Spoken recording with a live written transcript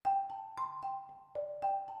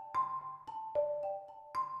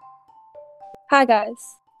Hi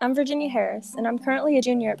guys, I'm Virginia Harris, and I'm currently a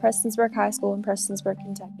junior at Prestonsburg High School in Prestonsburg,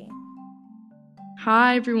 Kentucky.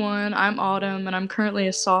 Hi everyone, I'm Autumn and I'm currently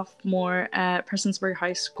a sophomore at Prestonsburg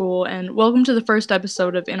High School, and welcome to the first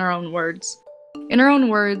episode of In Our Own Words. In Our Own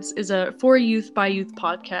Words is a for youth by youth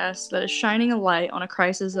podcast that is shining a light on a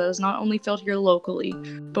crisis that is not only felt here locally,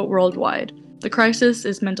 but worldwide. The crisis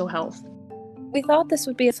is mental health. We thought this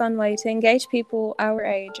would be a fun way to engage people our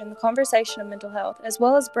age in the conversation of mental health, as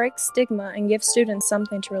well as break stigma and give students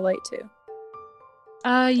something to relate to.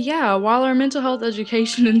 While our mental health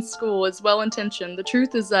education in school is well-intentioned, the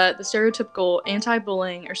truth is that the stereotypical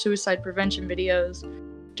anti-bullying or suicide prevention videos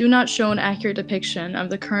do not show an accurate depiction of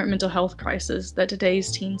the current mental health crisis that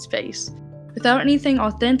today's teens face. Without anything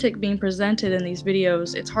authentic being presented in these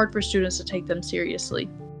videos, it's hard for students to take them seriously.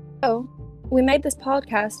 So, we made this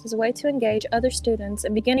podcast as a way to engage other students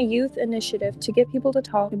and begin a youth initiative to get people to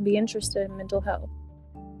talk and be interested in mental health.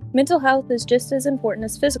 Mental health is just as important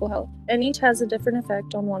as physical health, and each has a different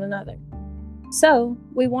effect on one another. So,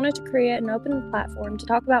 we wanted to create an open platform to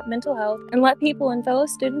talk about mental health and let people and fellow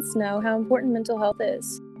students know how important mental health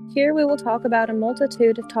is. Here we will talk about a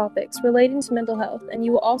multitude of topics relating to mental health, and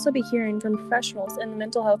you will also be hearing from professionals in the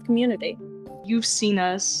mental health community. You've seen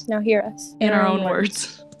us. Now hear us In our own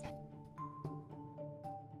words.